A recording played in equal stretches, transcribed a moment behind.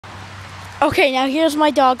Okay, now here's my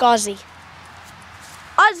dog, Ozzy.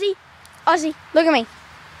 Ozzy, look at me.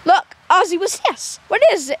 Look, Ozzy, what's this? What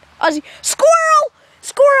is it? Ozzy,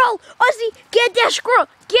 squirrel! Ozzy, get that squirrel!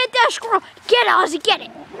 Get it, Ozzy, get it!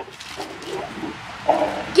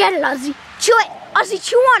 Get it, Ozzy. Chew it! Ozzy,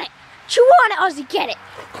 chew on it, Ozzy, get it!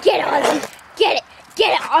 Get it, Ozzy! Get it,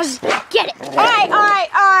 Ozzy! Get it!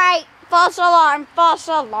 Alright! False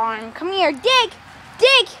alarm. Come here, dig!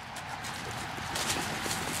 Dig!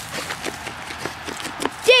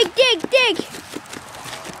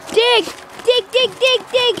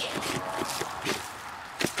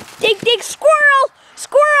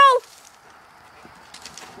 Squirrel!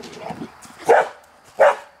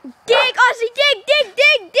 Dig, Ozzy,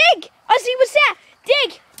 dig! Ozzy, what's that?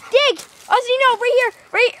 Dig! Ozzy, no, right here,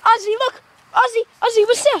 Ozzy, look! Ozzy,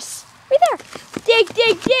 what's this? Right there! Dig!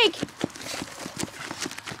 Dig deep!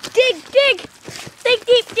 Dig!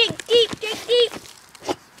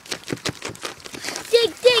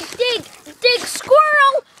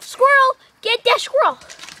 Squirrel! Get that squirrel!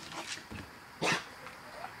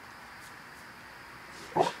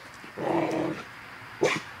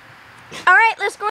 Alright, let's go.